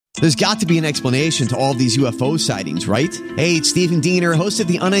There's got to be an explanation to all these UFO sightings, right? Hey, it's Stephen Diener, host of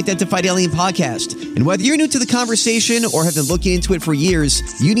the Unidentified Alien Podcast. And whether you're new to the conversation or have been looking into it for years,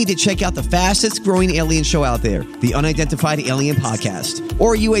 you need to check out the fastest growing alien show out there, the Unidentified Alien Podcast,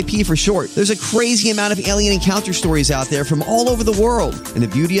 or UAP for short. There's a crazy amount of alien encounter stories out there from all over the world. And the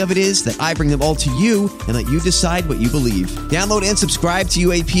beauty of it is that I bring them all to you and let you decide what you believe. Download and subscribe to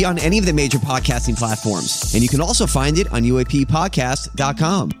UAP on any of the major podcasting platforms. And you can also find it on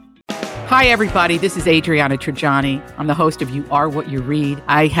UAPpodcast.com. Hi, everybody. This is Adriana Trajani. I'm the host of You Are What You Read.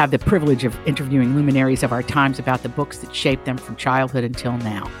 I have the privilege of interviewing luminaries of our times about the books that shaped them from childhood until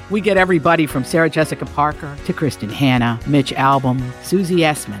now. We get everybody from Sarah Jessica Parker to Kristen Hanna, Mitch Albom, Susie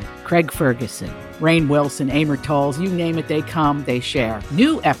Essman, Craig Ferguson, Rainn Wilson, Amor Tolls, you name it, they come, they share.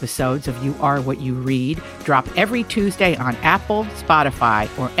 New episodes of You Are What You Read drop every Tuesday on Apple, Spotify,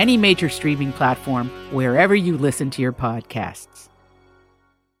 or any major streaming platform wherever you listen to your podcasts.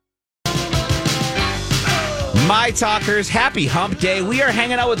 My Talkers, happy hump day. We are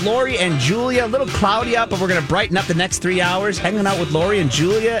hanging out with Lori and Julia. A little cloudy up, but we're going to brighten up the next 3 hours. Hanging out with Lori and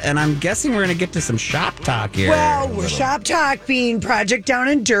Julia, and I'm guessing we're going to get to some shop talk here. Well, we're shop talk being Project Down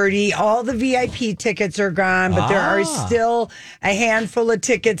and Dirty. All the VIP tickets are gone, but there are still a handful of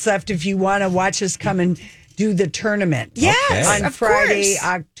tickets left if you want to watch us come and do the tournament. Yes, on Friday,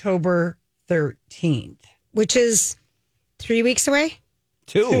 October 13th. Which is 3 weeks away?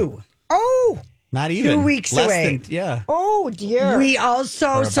 Two. Oh! Not even. 2 weeks Less away. Oh, dear. We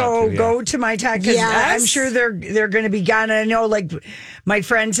also, go to My Talk, because I'm sure they're going to be gone. And I know, like, my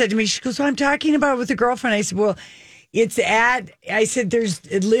friend said to me, she goes, "So I'm talking about it with a girlfriend." I said, well, I said, there's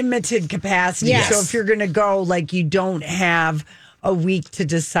limited capacity. Yes. So if you're going to go, like, you don't have a week to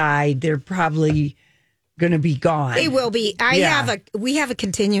decide. They're probably going to be gone. They will be. We have a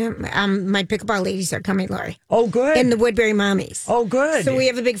continuum. My pickleball ladies are coming, Lori. Oh, good. And the Woodbury Mommies. Oh, good. So we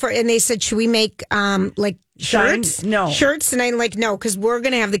have a big and they said, should we make like shirts? No. Shirts? And I'm like, no, because we're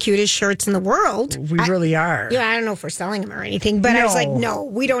going to have the cutest shirts in the world. We really are. Yeah, I don't know if we're selling them or anything, but I was like, no,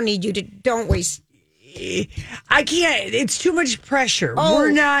 we don't need you to, don't waste. I can't. It's too much pressure. Oh.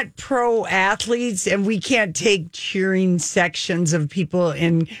 We're not pro athletes, and we can't take cheering sections of people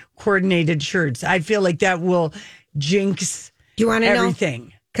in coordinated shirts. I feel like that will jinx Do you want to know?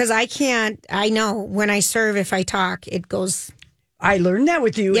 everything. Because I can't. I know when I serve, if I talk, it goes. I learned that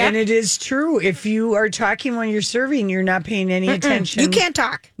with you, Yep. and it is true. If you are talking when you're serving, you're not paying any attention. You can't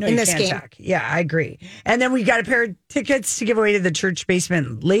talk No, in you this can't game. talk. Yeah, I agree. And then we got a pair of tickets to give away to the Church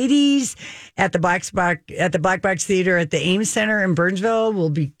Basement Ladies at the Black Box Theater at the Ames Center in Burnsville. We'll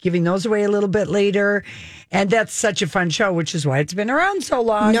be giving those away a little bit later. And that's such a fun show, which is why it's been around so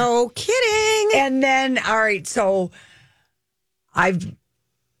long. No kidding. And then, all right, so I've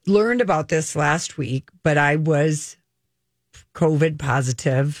learned about this last week, but I was COVID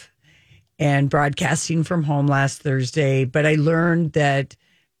positive and broadcasting from home last Thursday. But I learned that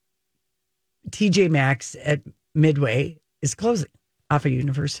TJ Maxx at Midway is closing off of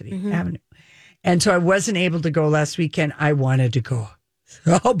University Avenue. And so I wasn't able to go last weekend. I wanted to go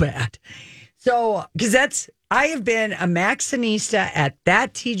so bad. So, because I have been a Maxxinista at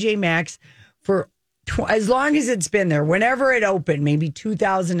that TJ Maxx for as long as it's been there, whenever it opened, maybe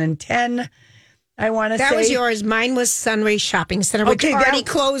 2010. I want to say that was yours. Mine was Sunray Shopping Center, which already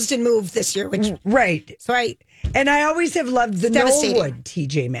closed and moved this year. Right. So I always have loved the Knollwood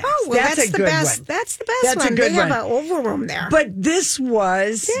TJ Maxx. Oh, well, that's a the good best. one. That's the best That's one. a good they have one. an oval room there. But this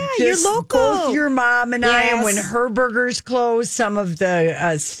was you're local. Both your mom and I, and Yes. when her burgers closed, some of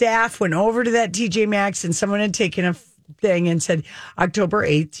the staff went over to that TJ Maxx, and someone had taken a thing and said October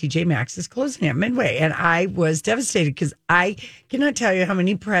 8th, TJ Maxx is closing at Midway. And I was devastated because I cannot tell you how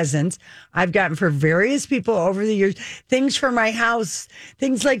many presents I've gotten for various people over the years. Things for my house,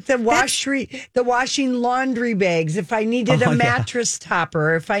 things like the washing laundry bags. If I needed a mattress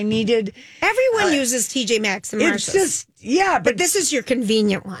topper, if I needed. Everyone uses TJ Maxx and Marshalls. It's just, but this is your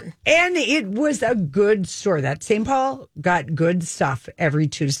convenient one. And it was a good store. That St. Paul got good stuff every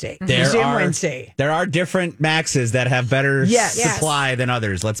Tuesday. Tuesday and Wednesday. There are different Maxes that have better supply than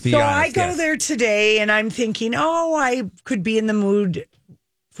others. Let's be honest. So I go there today, and I'm thinking, I could be in the mood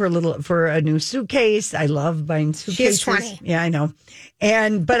for a new suitcase. I love buying suitcases. She is 20. Yeah, I know.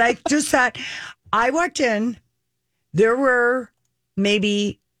 But I just thought, I walked in, there were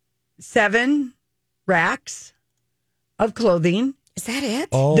maybe 7 racks of clothing. Is that it?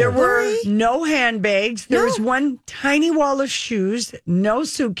 Oh. There were no handbags. There was one tiny wall of shoes, no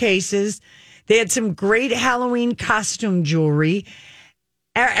suitcases. They had some great Halloween costume jewelry.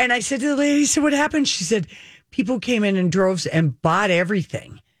 And I said to the lady, what happened? She said, people came in droves and bought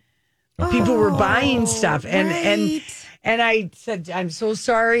everything. People were buying stuff. And And I said, I'm so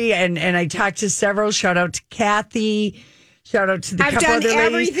sorry. And I talked to several. Shout out to Kathy. Shout out to the I've couple done other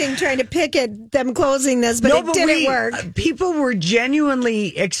ladies. everything trying to pick at them closing this, but it didn't work. People were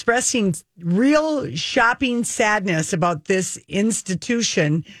genuinely expressing real shopping sadness about this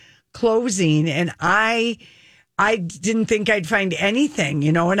institution closing. And I didn't think I'd find anything,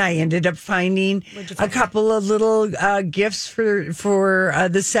 and I ended up finding a couple of little gifts for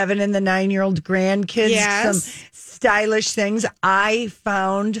the 7 and the 9-year-old grandkids. Yes. Some stylish things. I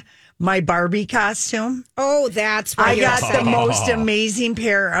found my Barbie costume. Oh, that's what I you're got saying. the most amazing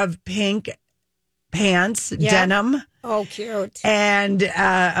pair of pink pants, denim. Oh, cute. And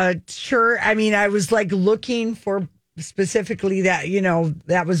a shirt. I mean, I was like looking for specifically that,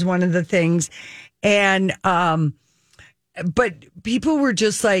 that was one of the things. And, but people were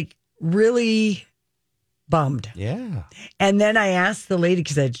just like really bummed. Yeah. And then I asked the lady,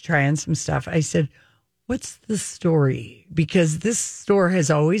 because I had to try on some stuff. I said, what's the story? Because this store has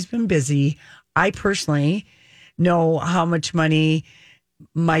always been busy. I personally know how much money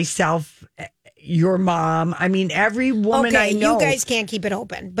myself, your mom, I mean, every woman I know. You guys can't keep it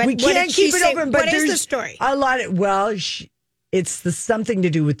open. But we can't keep it open. But what is there's the story? a lot of, it's something to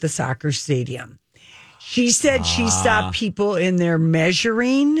do with the soccer stadium. She said she saw people in there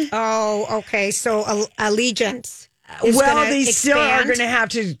measuring. Oh, okay. So allegiance. They still are going to have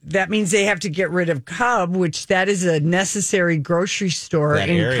to. That means they have to get rid of Cub, which that is a necessary grocery store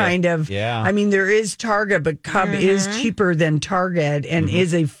kind of. Yeah. I mean, there is Target, but Cub is cheaper than Target and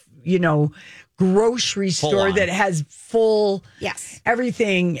is a grocery store that has full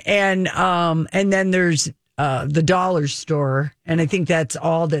everything. And then there's the dollar store, and I think that's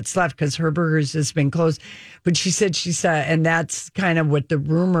all that's left because Herberger's has been closed. But she said she saw, and that's kind of what the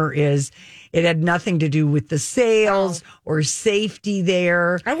rumor is. It had nothing to do with the sales or safety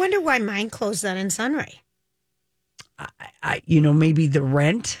there. I wonder why mine closed on in Sunray. Maybe the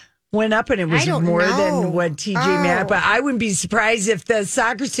rent went up and it was more than what TJ Maxx. But I wouldn't be surprised if the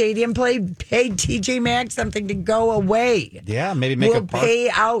soccer stadium paid TJ Maxx something to go away. Yeah, maybe we'll pay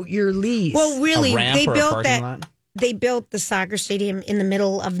out your lease. Well, really, they built that. Lot? They built the soccer stadium in the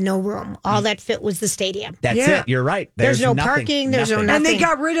middle of no room. All that fit was the stadium. That's it. You're right. There's no parking. There's no nothing. And they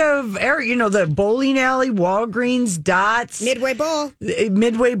got rid of the bowling alley, Walgreens, Dots. Midway Bowl.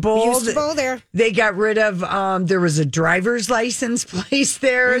 Used to bowl there. They got rid of, there was a driver's license place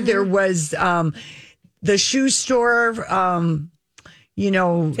there. Mm-hmm. There was the shoe store,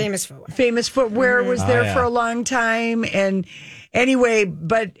 Famous Footwear was there for a long time. And anyway,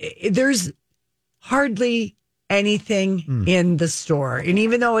 but there's hardly anything in the store. And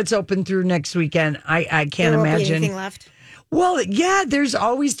even though it's open through next weekend, I can't imagine. Be anything left? Well, yeah, there's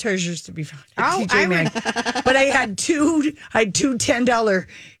always treasures to be found at TJ Maxx. But I had two $10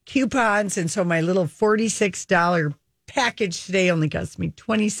 coupons, and so my little $46 package today only cost me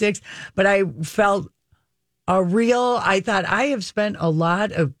 $26. But I felt I thought I have spent a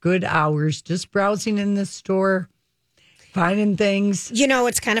lot of good hours just browsing in this store, finding things.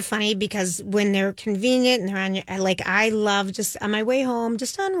 It's kind of funny because when they're convenient and they're on your, I love just on my way home,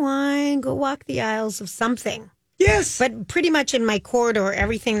 just unwind, go walk the aisles of something. Yes. But pretty much in my corridor,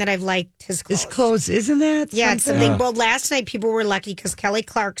 everything that I've liked has closed. It's closed, isn't that? Yeah, it's something. Well, last night people were lucky because Kelly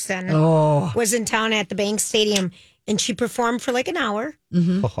Clarkson was in town at the Bank Stadium and she performed for like an hour.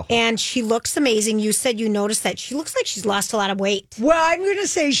 Mm-hmm. And she looks amazing. You said you noticed that. She looks like she's lost a lot of weight. Well, I'm going to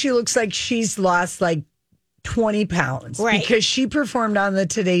say she looks like she's lost like 20 pounds. Right. Because she performed on the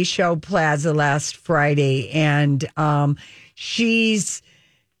Today Show Plaza last Friday. And she's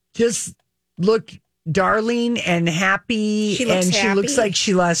just looked darling and happy. She looks like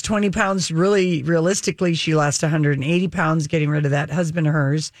she lost 20 pounds. Really, realistically, she lost 180 pounds getting rid of that husband of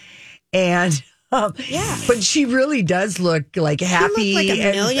hers. And but she really does look like happy. She looked like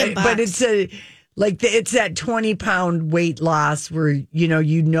 $1 million. But it's it's that 20-pound weight loss where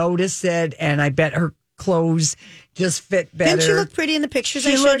you notice it, and I bet her clothes just fit better. Didn't she look pretty in the pictures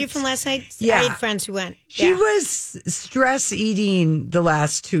I showed you from last night? Yeah. I had friends who went. She was stress eating the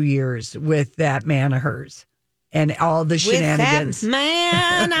last 2 years with that man of hers and all the shenanigans. With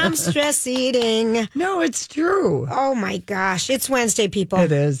that man, I'm stress eating. No, it's true. Oh my gosh. It's Wednesday, people.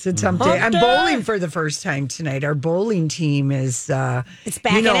 It is. It's hump day. I'm bowling for the first time tonight. Our bowling team is it's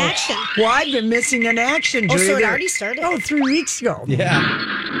back in action. Well, I've been missing an action. Oh, so it already started? Oh, 3 weeks ago.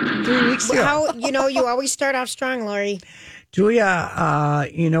 Yeah. 3 weeks ago. How you always start off strong, Lori. Julia,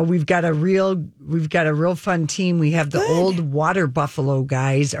 we've got a real fun team. We have the old water buffalo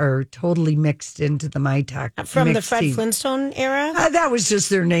guys are totally mixed into the My Talk from the Fred team. Flintstone era. That was just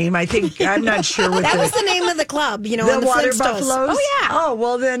their name. I think I'm not sure what that was the name of the club. The water buffaloes. Oh yeah. Oh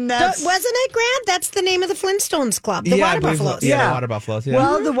well, then that's wasn't it, Grant? That's the name of the Flintstones club. The water buffaloes. Yeah, the water buffaloes. Yeah.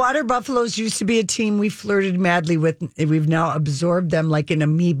 Well, the water buffaloes used to be a team we flirted madly with. We've now absorbed them like an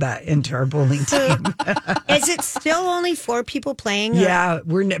amoeba into our bowling team. Is it still only 4 people playing? Yeah,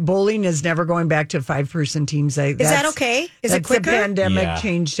 bowling is never going back to 5-person teams. Is that okay? Is it quicker? The pandemic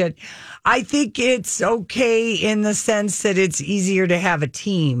changed it. I think it's okay in the sense that it's easier to have a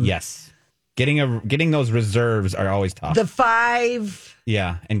team. Yes, getting those reserves are always tough. The 5.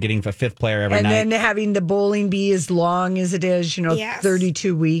 Yeah, and getting a 5th player every night. And then having the bowling be as long as it is,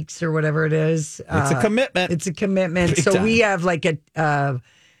 32 weeks or whatever it is. It's a commitment. It's a commitment. Big so time. we have like an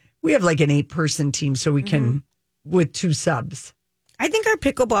 8-person team, so we can with 2 subs. I think our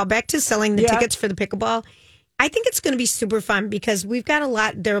pickleball, back to selling the tickets for the pickleball, I think it's going to be super fun because we've got a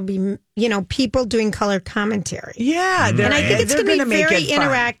lot. There'll be, people doing color commentary. Yeah. And I think it's going to be very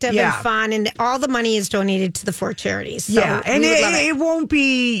interactive and fun. And all the money is donated to the 4 charities. So and it won't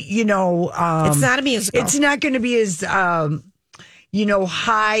be, it's not a musical. It's not going to be as, high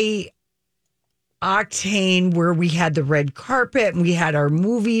octane where we had the red carpet and we had our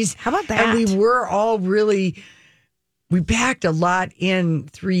movies. How about that? And we were all really, we packed a lot in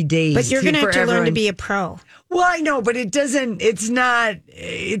 3 days. But you're going to have to learn to be a pro. Well, I know, but it's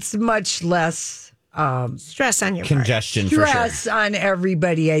much less stress on your congestion part. Stress on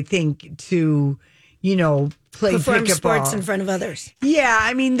everybody, I think, to, play perform pickleball. Sports in front of others. Yeah,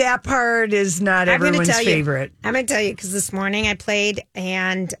 I mean, that part is not everyone's favorite. I'm going to tell you, because this morning I played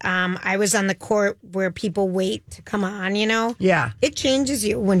and I was on the court where people wait to come on, Yeah. It changes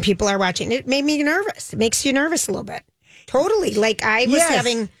you when people are watching. It made me nervous. It makes you nervous a little bit. Totally. Like I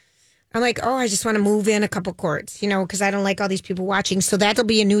was I'm like, I just want to move in a couple courts, because I don't like all these people watching. So that'll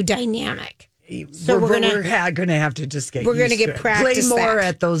be a new dynamic. So we're going to have to just get. We're going to get practice. Play more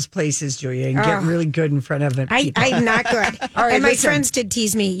at those places, Julia, and get really good in front of it. I'm not good. All right, and my friends did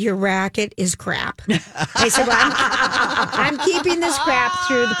tease me. Your racket is crap. I said, well, I'm keeping this crap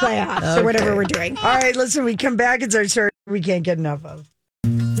through the playoffs or whatever we're doing. All right, listen. We come back. It's our story we can't get enough of.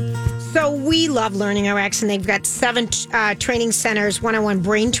 So we love Learning RX, and they've got 7 training centers, one-on-one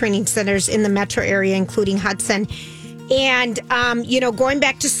brain training centers in the metro area, including Hudson. And, going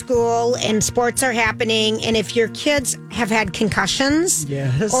back to school and sports are happening. And if your kids have had concussions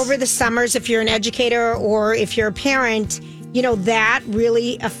over the summers, if you're an educator or if you're a parent, that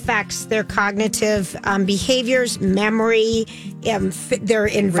really affects their cognitive behaviors, memory, their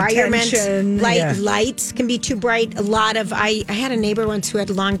environment. Lights can be too bright. I had a neighbor once who had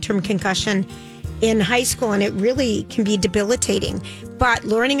long-term concussion in high school, and it really can be debilitating. But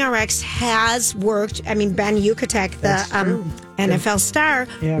Learning RX has worked. I mean, Ben Yukatek, the NFL star,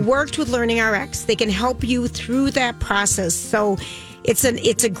 worked with Learning RX. They can help you through that process. So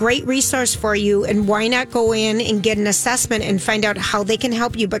it's a great resource for you. And why not go in and get an assessment and find out how they can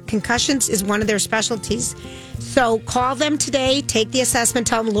help you? But concussions is one of their specialties. So call them today, take the assessment,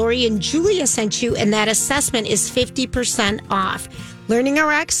 tell them Lori and Julia sent you, and that assessment is 50% off. Learning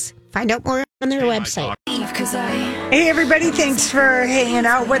RX, find out more on their website. Hey, everybody. Thanks for hanging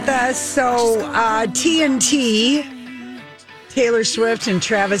out with us. So, TNT, Taylor Swift and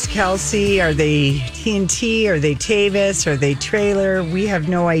Travis Kelce, are they TNT? Are they Tavis? Are they Trailer? We have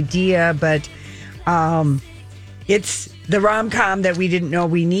no idea, but it's the rom-com that we didn't know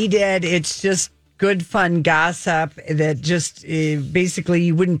we needed. It's just good, fun gossip that just basically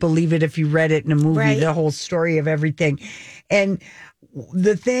you wouldn't believe it if you read it in a movie, the whole story of everything. And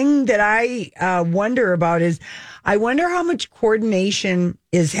the thing that I wonder about is I wonder how much coordination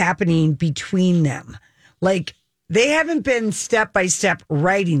is happening between them. Like, they haven't been step by step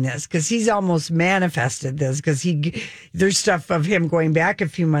writing this because he's almost manifested this because there's stuff of him going back a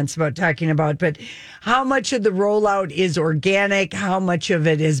few months about talking about, but how much of the rollout is organic? How much of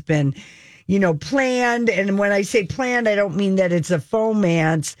it has been, planned? And when I say planned, I don't mean that it's a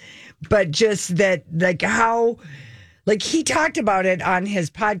fomance, but just that, like he talked about it on his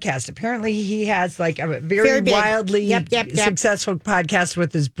podcast. Apparently he has like a very wildly successful podcast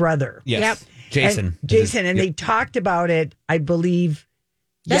with his brother. Yes. Yep. Jason. And they talked about it, I believe,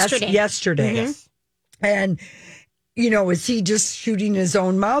 yesterday. Mm-hmm. And, is he just shooting his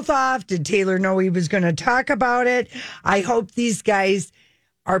own mouth off? Did Taylor know he was going to talk about it? I hope these guys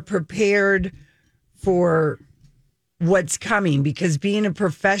are prepared for what's coming, because being a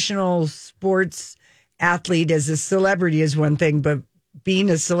professional sports athlete as a celebrity is one thing, but being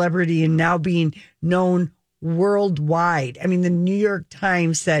a celebrity and now being known worldwide. I mean, the New York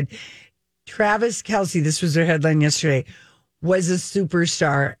Times said Travis Kelce, this was their headline yesterday, was a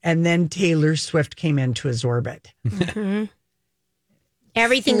superstar, and then Taylor Swift came into his orbit. Mm-hmm.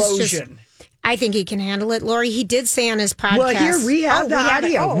 Everything's Explosion. just... I think he can handle it. Lori, he did say on his podcast... Well, here we have the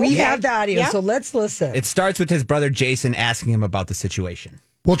audio. We have the audio, Yep. so let's listen. It starts with his brother Jason asking him about the situation.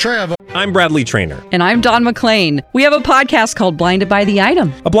 Well, Trav, I'm Bradley Trainer. And I'm Don McClain. We have a podcast called Blinded by the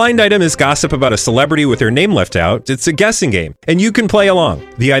Item. A blind item is gossip about a celebrity with their name left out. It's a guessing game, and you can play along.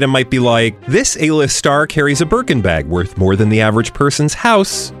 The item might be like, this A-list star carries a Birkin bag worth more than the average person's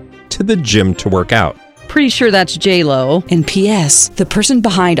house to the gym to work out. Pretty sure that's J-Lo. And P.S. the person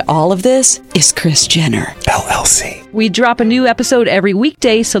behind all of this is Kris Jenner, LLC. We drop a new episode every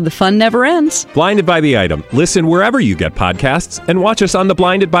weekday so the fun never ends. Blinded by the Item. Listen wherever you get podcasts and watch us on the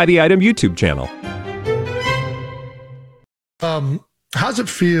Blinded by the Item YouTube channel. how's it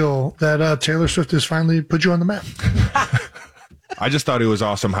feel that Taylor Swift has finally put you on the map? I just thought it was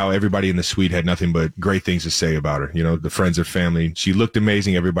awesome how everybody in the suite had nothing but great things to say about her. You know, the friends and family. She looked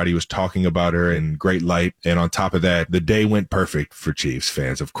amazing. Everybody was talking about her in great light. And on top of that, the day went perfect for Chiefs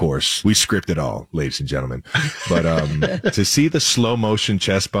fans, of course. We script it all, ladies and gentlemen. But to see the slow motion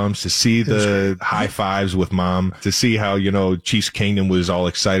chest bumps, to see the high fives with mom, to see how, you know, Chiefs Kingdom was all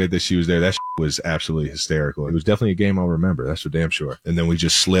excited that she was there, that was absolutely hysterical. It was definitely a game I'll remember. That's for damn sure. And then we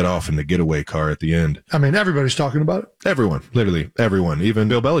just slid off in the getaway car at the end. I mean, everybody's talking about it. Everyone, literally everyone, even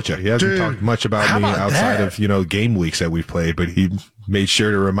Bill Belichick. He hasn't talked much about me outside of, you know, game weeks that we've played, but he made sure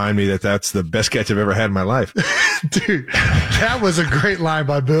to remind me that that's the best catch I've ever had in my life. Dude, that was a great line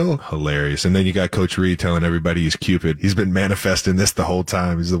by Bill. Hilarious. And then you got Coach Reed telling everybody he's Cupid. He's been manifesting this the whole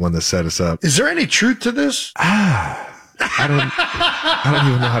time. He's the one that set us up. Is there any truth to this? I don't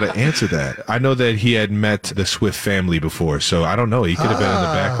even know how to answer that. I know that he had met the Swift family before, so I don't know. He could have been in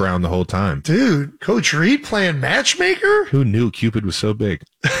the background the whole time. Dude, Coach Reed playing matchmaker? Who knew Cupid was so big?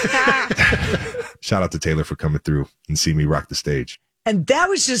 Shout out to Taylor for coming through and see me rock the stage. And that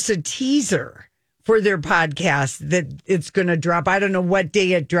was just a teaser for their podcast that it's going to drop. I don't know what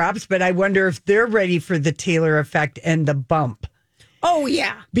day it drops, but I wonder if they're ready for the Taylor effect and the bump. Oh,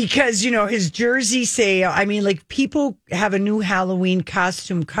 yeah. Because, you know, his jersey sale, I mean, like, people have a new Halloween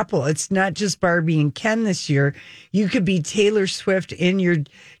costume couple. It's not just Barbie and Ken this year. You could be Taylor Swift in your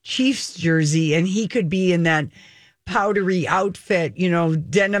Chiefs jersey, and he could be in that powdery outfit, you know,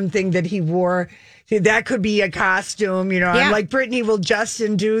 denim thing that he wore. That could be a costume, you know. Yeah. I'm like, Brittany, will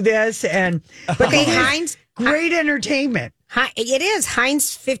Justin do this? But Heinz, great entertainment. It is.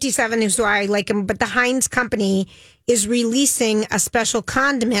 Heinz 57 is why I like him, but the Heinz company is releasing a special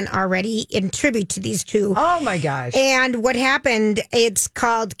condiment already in tribute to these two. Oh, my gosh. And what happened, it's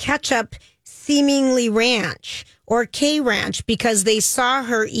called Ketchup Seemingly Ranch or K-Ranch because they saw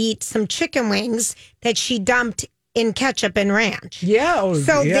her eat some chicken wings that she dumped in ketchup and ranch. Yeah.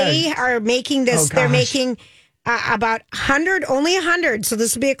 So they are making this, they're making about 100, only 100. So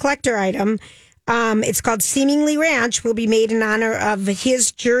this will be a collector item. It's called Seemingly Ranch, will be made in honor of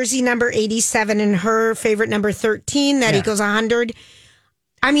his jersey number 87 and her favorite number 13. That equals 100.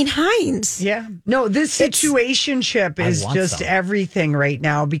 I mean, Heinz. Yeah. No, this situationship is just everything right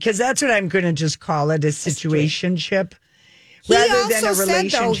now because that's what I'm going to just call it, a situationship. Rather than a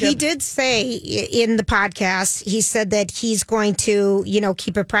relationship. Said, though, he did say in the podcast, he said that he's going to, you know,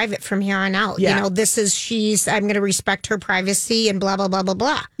 keep it private from here on out. Yeah. You know, I'm going to respect her privacy and blah, blah, blah, blah,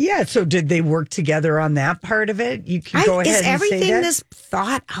 blah. Yeah. So did they work together on that part of it? You can go ahead and say that. Is everything this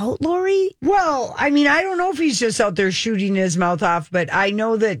thought out, Lori? Well, I mean, I don't know if he's just out there shooting his mouth off, but I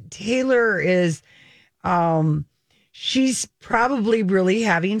know that Taylor is, she's probably really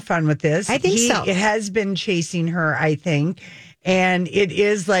having fun with this. I think so. He has been chasing her, I think. And it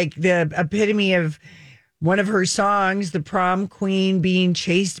is like the epitome of one of her songs, the prom queen being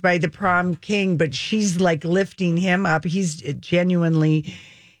chased by the prom king, but she's like lifting him up. He's genuinely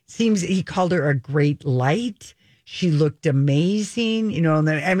he called her a great light. She looked amazing, you know.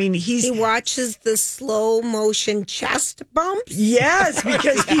 I mean, he watches the slow motion chest bumps. Yes,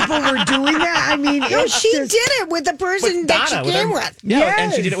 because people were doing that. I mean, she did it with the person that she came with. Yeah, yes.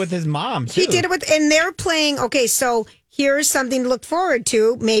 And she did it with his mom, too. She did it with, and they're playing. Okay, so here's something to look forward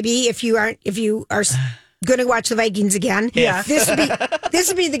to. Maybe if you are going to watch the Vikings again, this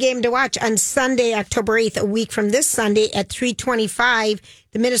would be the game to watch on Sunday, October 8th, a week from this Sunday at 3:25.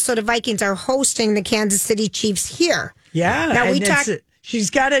 The Minnesota Vikings are hosting the Kansas City Chiefs here. Yeah. Now she's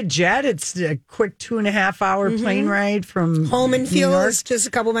got a jet. It's a quick 2.5 hour plane ride from home and field is just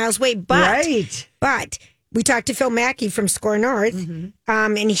a couple miles away. But we talked to Phil Mackey from Score North,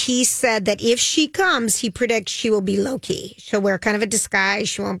 and he said that if she comes, he predicts she will be low-key. She'll wear kind of a disguise.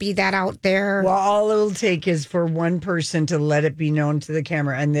 She won't be that out there. Well, all it'll take is for one person to let it be known to the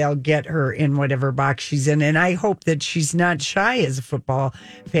camera, and they'll get her in whatever box she's in. And I hope that she's not shy as a football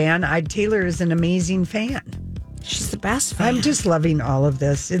fan. Taylor is an amazing fan. She's the best fan. I'm just loving all of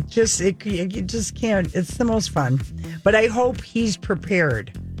this. You just can't. It's the most fun. But I hope he's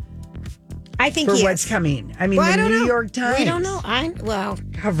prepared. I think for what's coming. I mean, the New York Times. We don't know.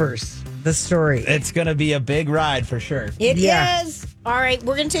 Covers the story. It's going to be a big ride for sure. It is. All right,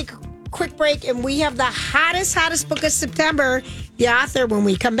 we're going to take a quick break, and we have the hottest book of September, the author, when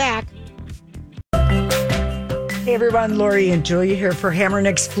we come back. Hey everyone, Lori and Julia here for Hammer &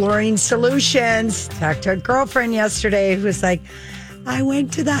 Exploring Solutions. Talked to a girlfriend yesterday who was like, I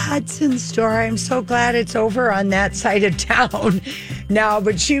went to the Hudson store. I'm so glad it's over on that side of town now.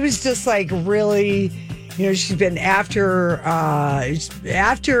 But she was just like really, she's been after her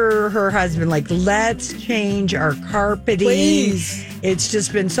husband, like, let's change our carpeting. Please. It's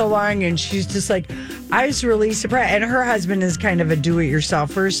just been so long. And she's just like, I was really surprised. And her husband is kind of a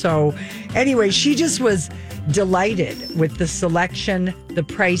do-it-yourselfer. So anyway, she just was delighted with the selection, the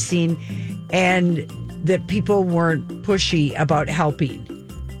pricing, and that people weren't pushy about helping.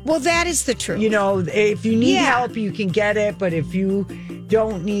 Well, that is the truth. If you need help, you can get it. But if you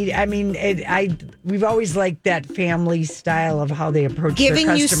don't need, we've always liked that family style of how they approach giving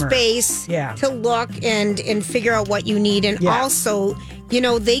their you customer. space to look and figure out what you need. And also,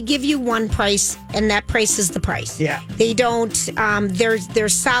 they give you one price, and that price is the price. Yeah. They don't, they're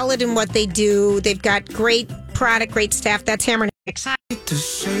solid in what they do. They've got great product, great staff. That's Hammer.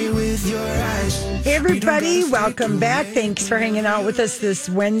 Hey everybody, welcome back. Thanks for hanging out with us this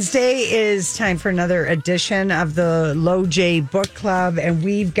Wednesday. It is time for another edition of the Low J Book Club, and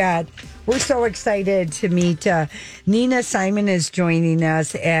we're so excited to meet Nina Simon is joining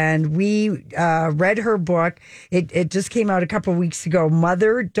us, and we read her book. It just came out a couple weeks ago,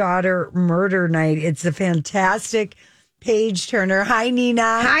 Mother-Daughter Murder Night. It's a fantastic page turner. Hi,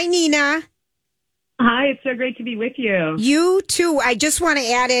 Nina. Hi, Nina. Hi, it's so great to be with you. You too. I just want to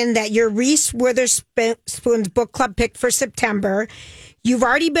add in that you're Reese Witherspoon's book club pick for September. You've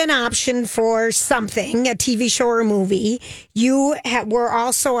already been optioned for something, a TV show or movie. You were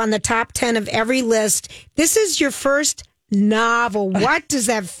also on the top 10 of every list. This is your first novel. What does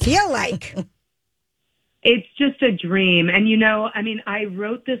that feel like? It's just a dream. And, I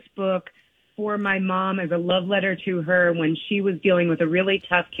wrote this book for my mom as a love letter to her when she was dealing with a really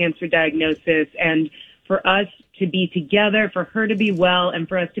tough cancer diagnosis, and for us to be together, for her to be well, and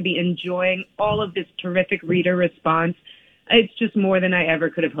for us to be enjoying all of this terrific reader response. It's just more than I ever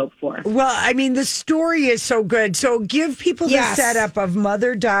could have hoped for. Well, the story is so good. So give people the setup of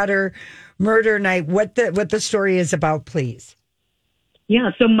Mother-Daughter Murder Night, what the story is about, please.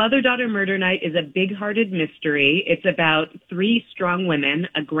 Yeah, so Mother-Daughter Murder Night is a big-hearted mystery. It's about three strong women,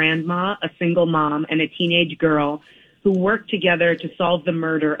 a grandma, a single mom, and a teenage girl who work together to solve the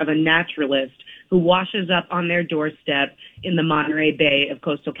murder of a naturalist who washes up on their doorstep in the Monterey Bay of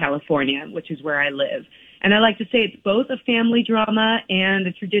coastal California, which is where I live. And I like to say it's both a family drama and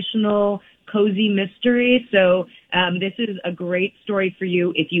a traditional cozy mystery. So this is a great story for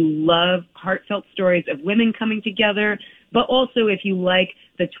you if you love heartfelt stories of women coming together, but also if you like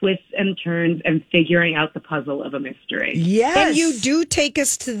the twists and turns and figuring out the puzzle of a mystery. Yes. And you do take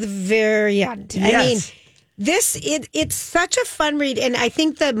us to the very end. Yes. It's such a fun read. And I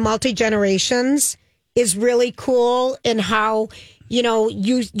think the multi-generations is really cool in how,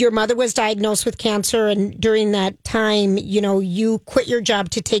 your mother was diagnosed with cancer. And during that time, you quit your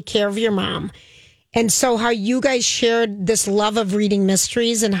job to take care of your mom. And so how you guys shared this love of reading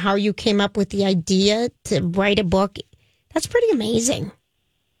mysteries and how you came up with the idea to write a book. That's pretty amazing.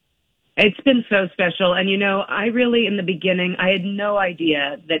 It's been so special. And, I really, in the beginning, I had no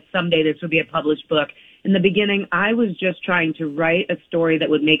idea that someday this would be a published book. In the beginning, I was just trying to write a story that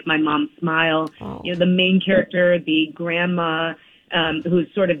would make my mom smile. Oh. The main character, the grandma,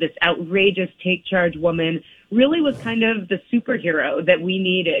 who's sort of this outrageous take charge woman, really was kind of the superhero that we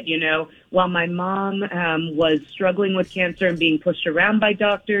needed. While my mom was struggling with cancer and being pushed around by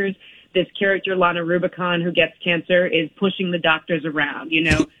doctors, this character, Lana Rubicon, who gets cancer, is pushing the doctors around.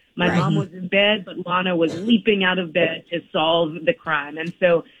 My right. mom was in bed, but Lana was leaping out of bed to solve the crime. And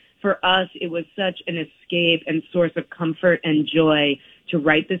so for us, it was such an escape and source of comfort and joy to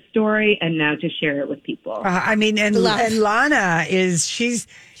write this story and now to share it with people. And Lana she's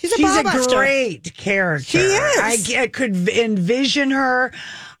a great character. She is. I could envision her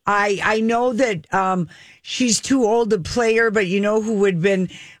I know that she's too old to play her, but you know who would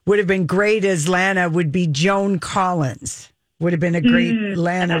have been great as Lana would be Joan Collins. Would have been a great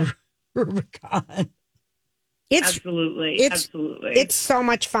Lana Rubicon. Absolutely. It's so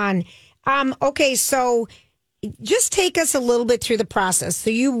much fun. Okay, so just take us a little bit through the process.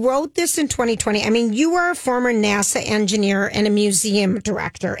 So you wrote this in 2020. I mean, you are a former NASA engineer and a museum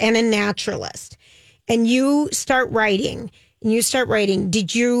director and a naturalist. And you start writing.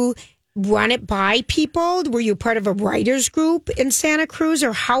 Did you run it by people? Were you part of a writers group in Santa Cruz?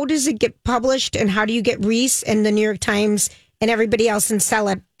 Or how does it get published? And how do you get Reese and the New York Times and everybody else and sell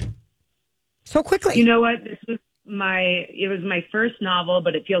it so quickly? You know what? It was my first novel,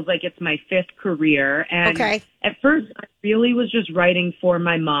 but it feels like it's my fifth career. And at first, I really was just writing for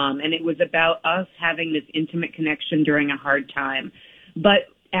my mom, and it was about us having this intimate connection during a hard time. But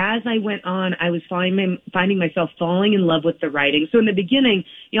as I went on, I was finding myself falling in love with the writing. So in the beginning,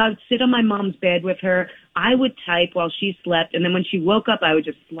 I would sit on my mom's bed with her. I would type while she slept, and then when she woke up, I would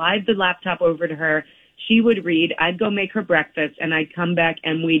just slide the laptop over to her. She would read, I'd go make her breakfast, and I'd come back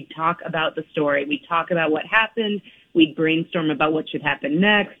and we'd talk about the story. We'd talk about what happened. We'd brainstorm about what should happen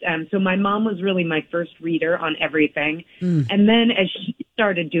next. So my mom was really my first reader on everything. And then as she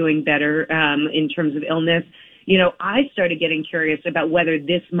started doing better in terms of illness, I started getting curious about whether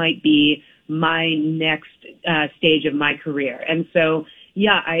this might be my next stage of my career. And so,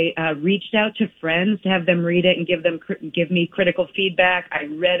 I reached out to friends to have them read it and give me critical feedback. I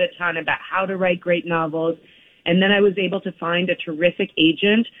read a ton about how to write great novels. And then I was able to find a terrific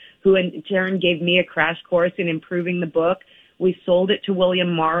agent who in turn gave me a crash course in improving the book. We sold it to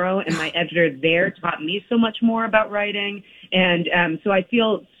William Morrow, and my editor there taught me so much more about writing. And so I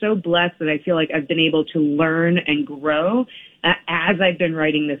feel so blessed that I feel like I've been able to learn and grow as I've been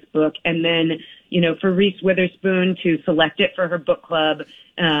writing this book. And then, for Reese Witherspoon to select it for her book club,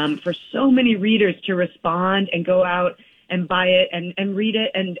 for so many readers to respond and go out and buy it and read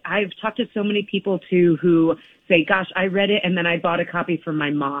it. And I've talked to so many people, too, who say, gosh, I read it and then I bought a copy for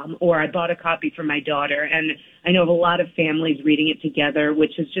my mom or I bought a copy for my daughter. And I know of a lot of families reading it together,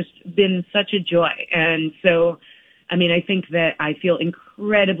 which has just been such a joy. And so, I think that I feel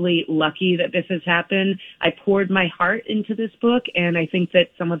incredibly lucky that this has happened. I poured my heart into this book, and I think that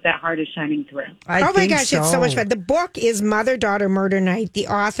some of that heart is shining through. Oh my gosh, it's so much fun. The book is Mother-Daughter Murder Night. The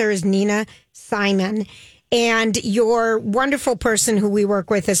author is Nina Simon. And your wonderful person who we work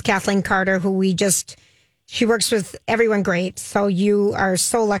with is Kathleen Carter, she works with everyone great. So you are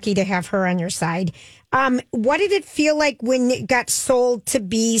so lucky to have her on your side. What did it feel like when it got sold to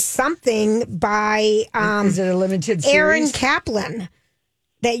be something by is it a limited series? Aaron Kaplan?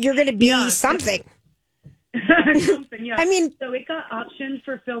 That you're going to be something. Something, yeah. So it got optioned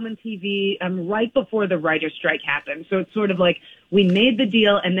for film and TV right before the writer's strike happened. So it's sort of like we made the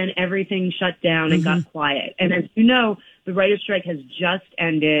deal and then everything shut down and got quiet. And as you know, the writer's strike has just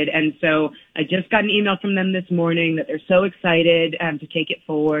ended. And so I just got an email from them this morning that they're so excited to take it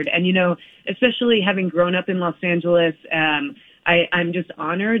forward. And, especially having grown up in Los Angeles, I'm just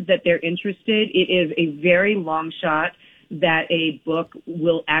honored that they're interested. It is a very long shot that a book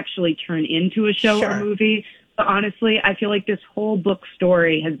will actually turn into a show or movie. But honestly, I feel like this whole book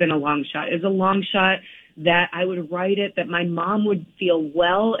story has been a long shot. It's a long shot that I would write it, that my mom would feel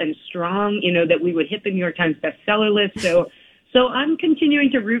well and strong, that we would hit the New York Times bestseller list. So I'm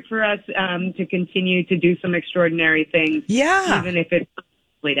continuing to root for us to continue to do some extraordinary things. Yeah. Even if it's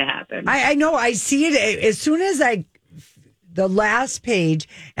unlikely to happen. I know. I see it as soon as the last page,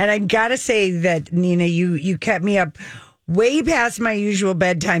 and I've got to say that, Nina, you kept me up way past my usual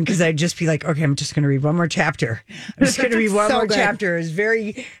bedtime because I'd just be like, okay, I'm just going to read one more chapter. I'm just going to read one more chapter. It's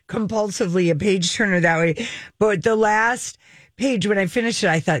very compulsively a page turner that way. But the last page, when I finished it,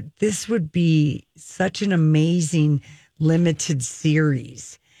 I thought this would be such an amazing limited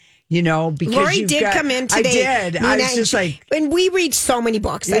series. Because Lori did come in today. I did. I was just like... And we read so many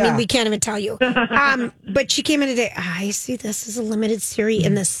books. Yeah. We can't even tell you. But she came in today. I see this is a limited series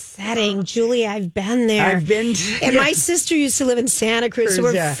in the setting. Julie, I've been there. I've been... And my sister used to live in Santa Cruz, so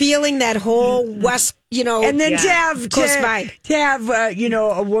we're feeling that whole West... and then to have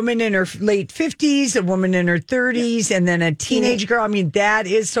a woman in her late 50s, a woman in her 30s, and then a teenage girl. That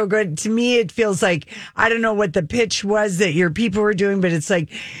is so good. To me, it feels like, I don't know what the pitch was that your people were doing, but it's like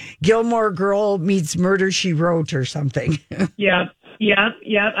Gilmore Girl meets Murder, She Wrote or something. Yeah.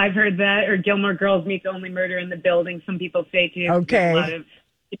 I've heard that. Or Gilmore Girls meets Only Murder in the Building, some people say too. Okay.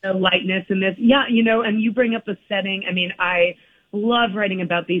 There's a lot of lightness in this. Yeah, and you bring up the setting. I love writing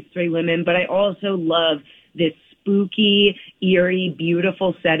about these three women, but I also love this spooky, eerie,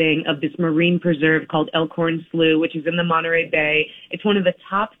 beautiful setting of this marine preserve called Elkhorn Slough, which is in the Monterey Bay. It's one of the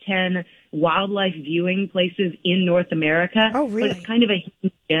top 10 wildlife viewing places in North America. Oh, really? But it's kind of a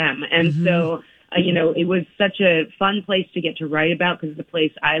hidden gem. And so, it was such a fun place to get to write about because it's a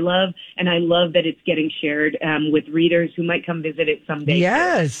place I love. And I love that it's getting shared with readers who might come visit it someday.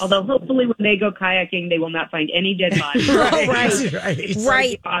 Yes. Although hopefully when they go kayaking, they will not find any dead bodies.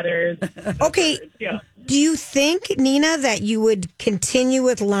 Right. Otters. Okay. Yeah. Do you think, Nina, that you would continue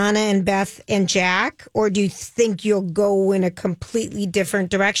with Lana and Beth and Jack, or do you think you'll go in a completely different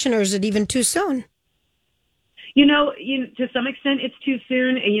direction, or is it even too soon? To some extent, it's too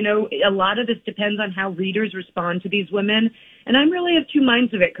soon. A lot of this depends on how readers respond to these women. And I'm really of two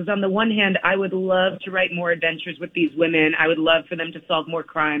minds of it, because on the one hand, I would love to write more adventures with these women. I would love for them to solve more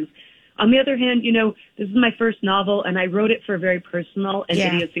crimes. On the other hand, this is my first novel, and I wrote it for a very personal and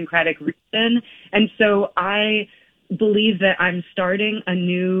idiosyncratic reason. And so I believe that I'm starting a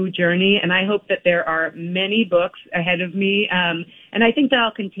new journey, and I hope that there are many books ahead of me. And I think that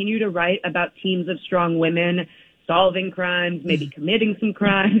I'll continue to write about teams of strong women solving crimes, maybe committing some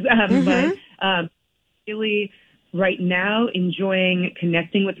crimes. But really, right now, enjoying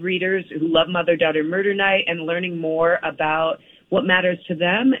connecting with readers who love Mother-Daughter Murder Night and learning more about what matters to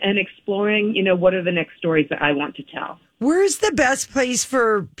them and exploring, what are the next stories that I want to tell. Where's the best place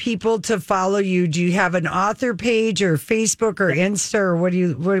for people to follow you? Do you have an author page or Facebook or Insta, or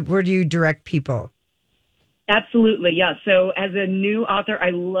where do you direct people? Absolutely, yeah. So as a new author,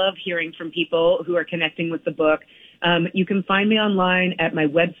 I love hearing from people who are connecting with the book. You can find me online at my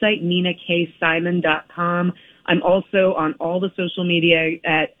website, ninaksimon.com. I'm also on all the social media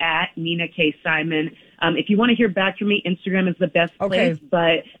at Nina K. Simon. If you want to hear back from me, Instagram is the best place,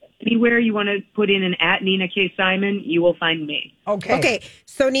 but anywhere you want to put in an at Nina K. Simon, you will find me. Okay.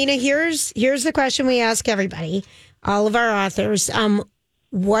 So Nina, here's the question we ask everybody, all of our authors.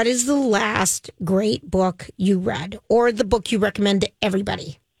 What is the last great book you read, or the book you recommend to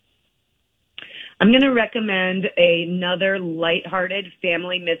everybody? I'm going to recommend another lighthearted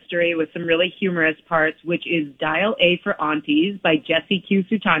family mystery with some really humorous parts, which is Dial A for Aunties by Jessie Q.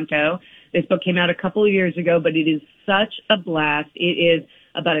 Sutanto. This book came out a couple of years ago, but it is such a blast. It is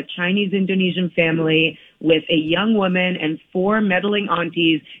about a Chinese-Indonesian family with a young woman and 4 meddling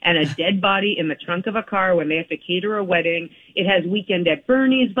aunties and a dead body in the trunk of a car when they have to cater a wedding. It has Weekend at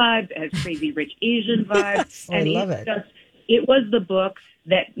Bernie's vibes. It has Crazy Rich Asian vibes. I love it. It was the book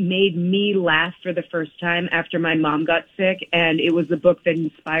that made me laugh for the first time after my mom got sick, and it was the book that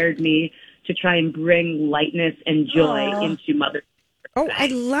inspired me to try and bring lightness and joy into Mother's Day. Oh, I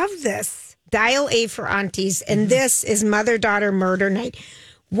love this. Dial A for Aunties, and this is Mother-Daughter Murder Night.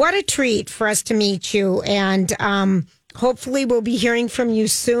 What a treat for us to meet you, and hopefully we'll be hearing from you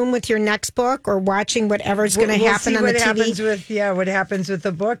soon with your next book, or watching whatever's going to happen on the TV. What happens with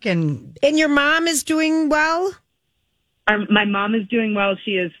the book, and your mom is doing well? My mom is doing well.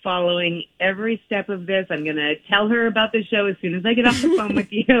 She is following every step of this. I'm going to tell her about the show as soon as I get off the phone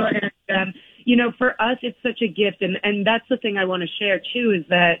with you. And, for us, it's such a gift. And that's the thing I want to share, too, is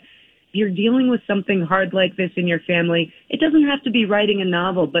that if you're dealing with something hard like this in your family, it doesn't have to be writing a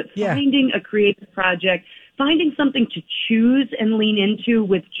novel, but finding a creative project, finding something to choose and lean into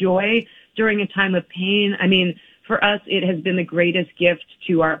with joy during a time of pain. I mean, for us, it has been the greatest gift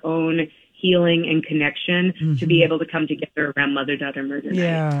to our own healing and connection to be able to come together around Mother-Daughter Murder Night.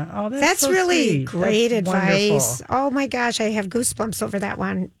 Yeah. Oh, that's so really sweet. great That's advice. wonderful. Oh my gosh, I have goosebumps over that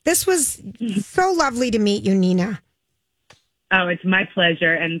one. This was so lovely to meet you, Nina. Oh, it's my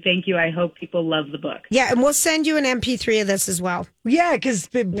pleasure. And thank you. I hope people love the book. Yeah, and we'll send you an MP3 of this as well. Yeah, because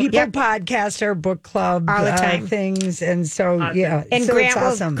people podcast our book club all the time things, and so awesome. And so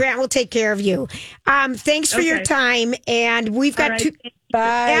Grant will take care of you. Thanks for your time, and we've got two.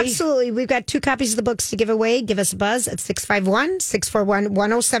 Bye. Absolutely, we've got 2 copies of the books to give away. Give us a buzz at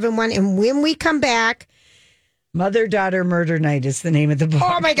 651-641-1071, and when we come back, Mother-Daughter Murder Night is the name of the book.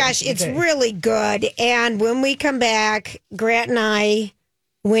 Oh my gosh, it's really good. And when we come back, Grant and I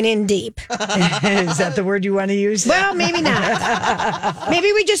went in deep. Is that the word you want to use? Well, maybe not.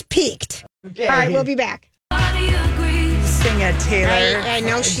 Maybe we just peaked. Okay. All right, we'll be back. Sing it, Taylor. I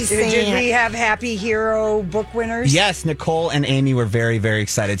know she's singing. Did we have Happy Hero book winners? Yes, Nicole and Amy were very, very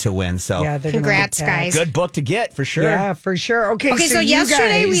excited to win. So yeah, congrats, guys. Good book to get for sure. Yeah, for sure. Okay, so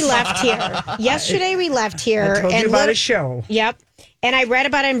yesterday we left here. I told you about a show. Yep. And I read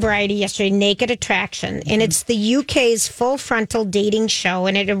about it in Variety yesterday, Naked Attraction. And it's the UK's Full-Frontal dating show.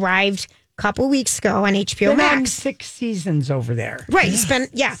 And it arrived a couple weeks ago on HBO Max. 6 seasons over there. Right.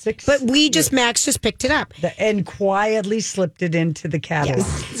 But Max just picked it up. And quietly slipped it into the catalog.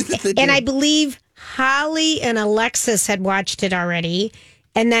 Yes. And I believe Holly and Alexis had watched it already.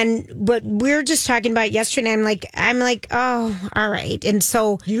 And then, but we're just talking about it yesterday. I'm like, oh, all right. And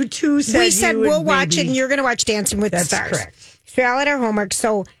so you two said we said we'll watch it, and you're going to watch Dancing with the Stars. That's correct. So we all had our homework.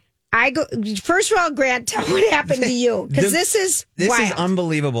 So I go first of all, Grant, tell what happened to you, because this is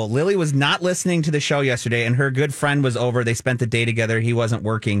unbelievable. Lily was not listening to the show yesterday, and her good friend was over. They spent the day together. He wasn't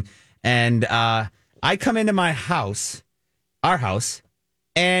working, and I come into our house,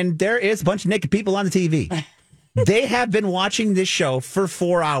 and there is a bunch of naked people on the TV. They have been watching this show for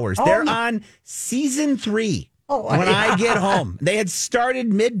 4 hours. They're on season 3 when I get home. They had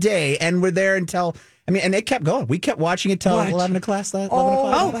started midday and were there until, and they kept going. We kept watching it till 11 o'clock.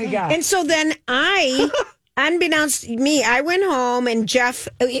 Oh, my God. And so then unbeknownst to me, I went home, and Jeff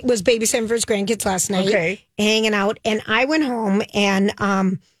was babysitting for his grandkids last night, hanging out. And I went home, and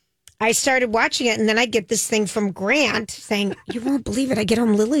I started watching it, and then I get this thing from Grant saying, you won't believe it. I get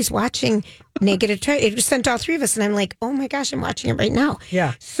home, Lily's watching Naked Attraction. It was sent to all three of us, and I'm like, oh my gosh, I'm watching it right now.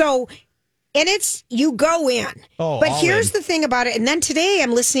 Yeah. So, and you go in. But here's the thing about it. And then today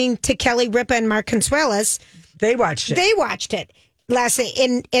I'm listening to Kelly Ripa and Mark Consuelos. They watched it last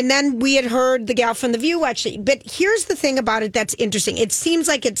night. And then we had heard the gal from The View watch it. But here's the thing about it that's interesting. It seems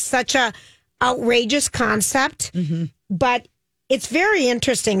like it's such a outrageous concept, but it's very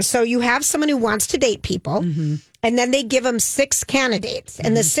interesting. So you have someone who wants to date people, and then they give them 6 candidates,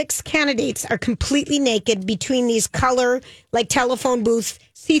 and the 6 candidates are completely naked between these color, like telephone booth,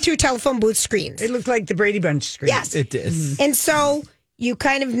 see-through telephone booth screens. It looked like the Brady Bunch screen. Yes, it did. And so you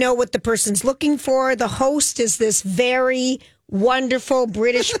kind of know what the person's looking for. The host is this very wonderful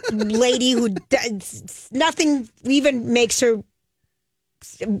British lady who nothing even makes her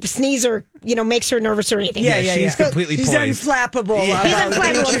sneeze or makes her nervous or anything. She's completely she's poised. unflappable. She's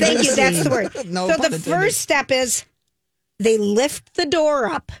unflappable. Thank you. That's the word. No so pun the intended. first step is they lift the door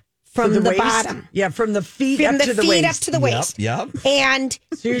up from the waist? bottom. Yeah, from the feet From up the to the feet waist. up to the waist. Yep. And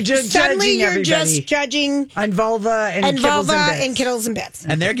So you're just suddenly judging you're everybody just judging on vulva and kibbles and bits. kittles and bits.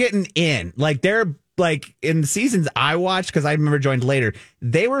 And they're getting in. They're in the seasons I watched, because I remember joined later,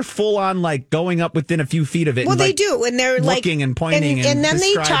 they were full on going up within a few feet of it. Well, and, they do. And they're looking and pointing and then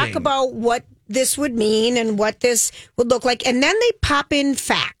they describing. talk about what this would mean and what this would look like. And then they pop in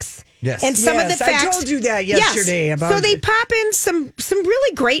facts. Yes. And some of the facts. I told you that yesterday. Yes. About so they pop in some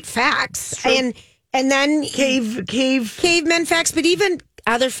really great facts. And then cavemen facts, but even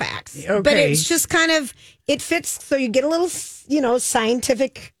other facts. Okay. But it's just kind of, it fits. So you get a little,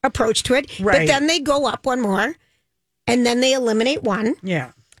 scientific approach to it. Right. But then they go up one more, and then they eliminate one.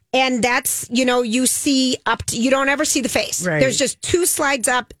 Yeah. And that's, you see you don't ever see the face. Right. There's just 2 slides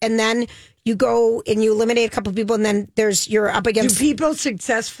up, and then you go and you eliminate a couple of people, and then you're up against. Do people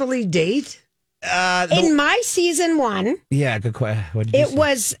successfully date? In my season 1. Yeah, good question. What did you say?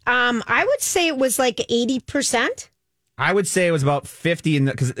 Was, I would say it was 80%. I would say it was about 50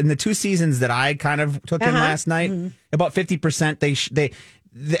 because in the 2 seasons that I kind of took in last night, about 50%. They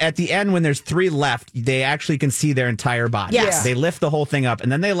at the end when there's 3 left, they actually can see their entire body. Yes. They lift the whole thing up,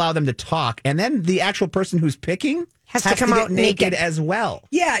 and then they allow them to talk, and then the actual person who's picking has to come out get naked naked as well.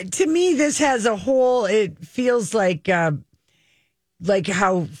 Yeah, to me, this has a whole. It feels like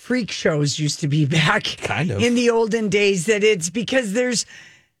how freak shows used to be back, kind of in the olden days. That it's because this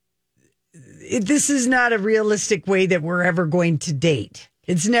is not a realistic way that we're ever going to date.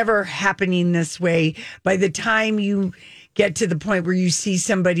 It's never happening this way. By the time you get to the point where you see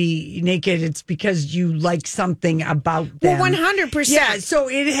somebody naked, it's because you like something about them. Well, 100%. Yeah, so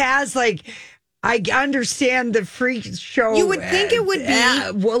it has I understand the freak show. You would think it would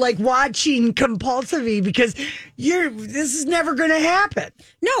be watching compulsively, because this is never going to happen.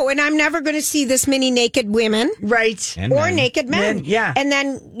 No, and I'm never going to see this many naked women, right? And or men. naked men. Yeah, and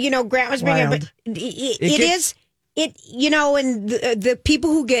then Grant was bringing up, but and the people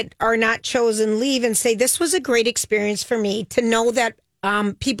who are not chosen leave and say this was a great experience for me to know that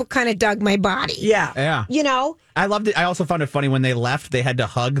people kind of dug my body. Yeah. I loved it. I also found it funny when they left, they had to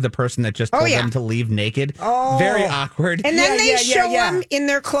hug the person that just told them to leave naked. Oh. Very awkward. And then they show them in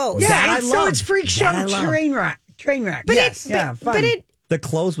their clothes. Yeah, so it's freak show train wreck. But the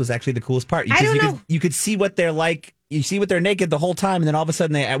clothes was actually the coolest part. I don't know. You could see what they're like. You see what they're naked the whole time, and then all of a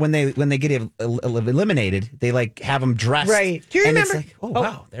sudden, when they get eliminated, they have them dressed. Right? Do you remember? It's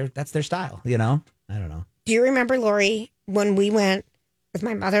wow, that's their style. I don't know. Do you remember, Lori, when we went with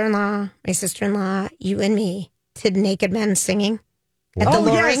my mother-in-law, my sister-in-law, you and me to Naked Men singing at the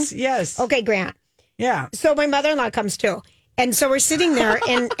Loring? Yes. Okay, Grant. Yeah. So my mother-in-law comes too. And so we're sitting there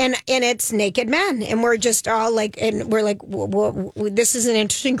and it's naked men. And we're just all and we're like, this is an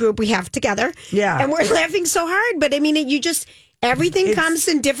interesting group we have together. Yeah. And we're laughing so hard. But I mean, everything comes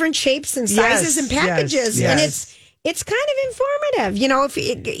in different shapes and sizes and packages, and it's kind of informative. You know, if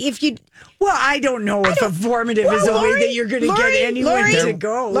you. Well, I don't know if informative is a way that you're going to get anyone to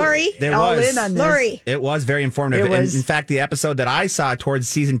go. Lori, all in on this. Lori. It was very informative. And in fact, the episode that I saw towards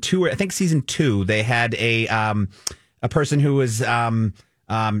season 2, I think season 2, they had a person who was not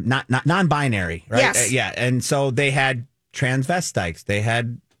non-binary, right? Yes. Yeah, and so they had transvestites, they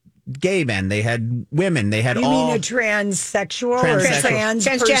had gay men, they had women, they had You mean a transsexual or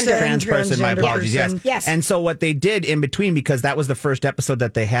transgender person? My apologies. Person. Yes. And so what they did in between, because that was the first episode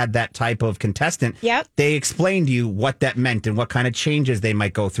that they had that type of contestant. Yep. They explained to you what that meant and what kind of changes they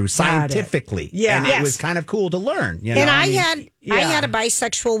might go through scientifically. Yeah. And it was kind of cool to learn. You And know? I had a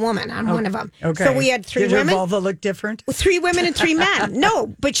bisexual woman on one of them. Okay. So we had 3 Did women. Did her vulva look different? 3 women and 3 men.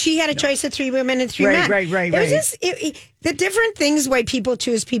 No, but she had a choice of 3 women and 3 men. Right. It was just the different things why people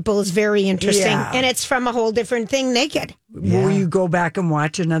choose people is very interesting, and it's from a whole different thing. Naked. Will you go back and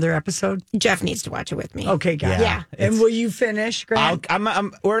watch another episode? Jeff needs to watch it with me. Okay, got it. Yeah. And will you finish, Grant?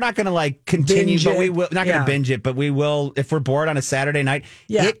 We're not going to continue, Binge but we it. will not going to binge it, but we will if we're bored on a Saturday night.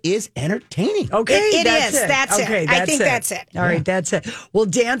 Yeah. It is entertaining. Okay, It that's is. it. That's it. Okay, I think that's it. All right, that's it. Well,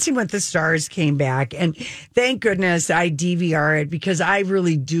 Dancing with the Stars came back, and thank goodness I DVR it because I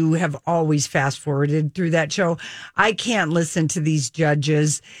really do have always fast forwarded through that show. I can't listen to these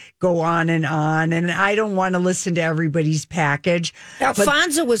judges go on, and I don't want to listen to everybody's package.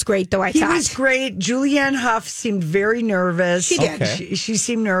 Alfonso was great, though. I thought he was great. Julianne Hough seemed very nervous. She did. Okay. She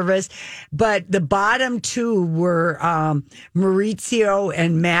seemed nervous, but the bottom 2 were Maurizio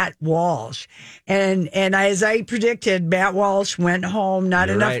and Matt Walsh, and as I predicted, Matt Walsh went home. Not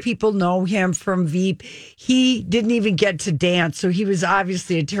You're enough right. people know him from Veep. He didn't even get to dance, so he was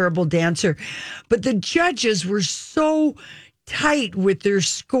obviously a terrible dancer. But the judges were so tight with their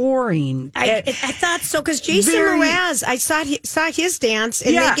scoring. I thought so because Jason Mraz, I saw his dance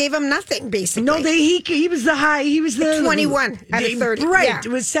and they gave him nothing basically. No, he was the high. He was the 21 out of 30. Right, Yeah. it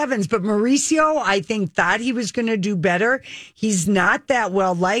was 7s. But Mauricio, I think, thought he was going to do better. He's not that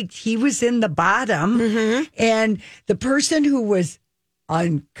well liked. He was in the bottom, and the person who was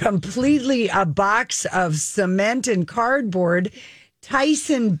on completely a box of cement and cardboard.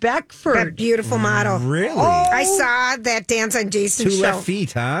 Tyson Beckford. That beautiful model. Really? I saw that dance on Jason's 2 show. left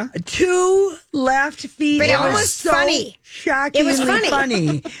feet, huh? 2 left feet. But it was was so funny. Shockingly It was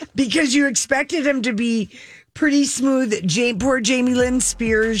funny. because you expected him to be pretty smooth. Poor Jamie Lynn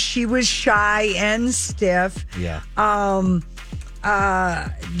Spears, she was shy and stiff. Yeah.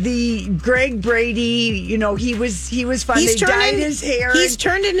 The Greg Brady, he was fun. They dyed his hair. He's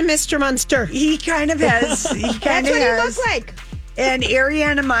turned into Mr. Munster. He kind of has. He kind That's of what has. he looks like. And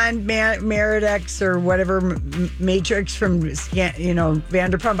Ariana Meridex or whatever Matrix from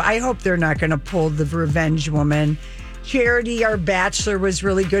Vanderpump. I hope they're not going to pull the Revenge Woman. Charity, our Bachelor, was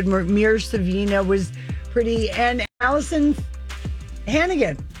really good. Mir Savina was pretty, and Allison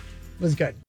Hannigan was good.